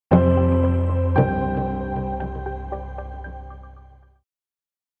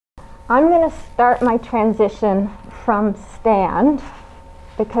I'm going to start my transition from stand,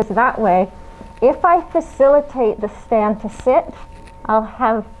 because that way, if I facilitate the stand to sit, I'll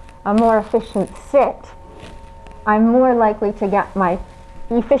have a more efficient sit. I'm more likely to get my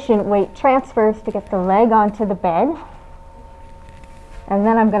efficient weight transfers to get the leg onto the bed, and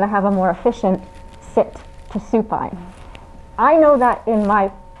then I'm going to have a more efficient sit to supine. I know that in my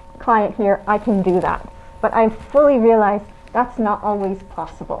client here, I can do that, but I fully realize that's not always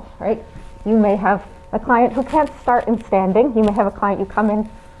possible, right? You may have a client who can't start in standing. You may have a client, you come in,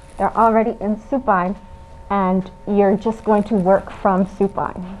 they're already in supine, and you're just going to work from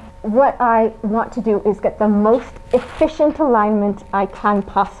supine. What I want to do is get the most efficient alignment I can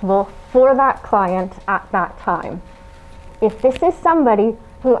possible for that client at that time. If this is somebody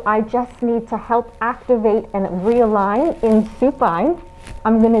who I just need to help activate and realign in supine,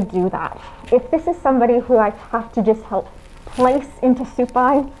 I'm going to do that. If this is somebody who I have to just help place into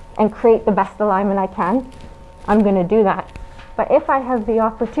supine and create the best alignment I can, I'm going to do that. But if I have the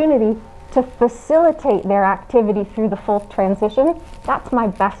opportunity to facilitate their activity through the full transition, that's my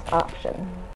best option.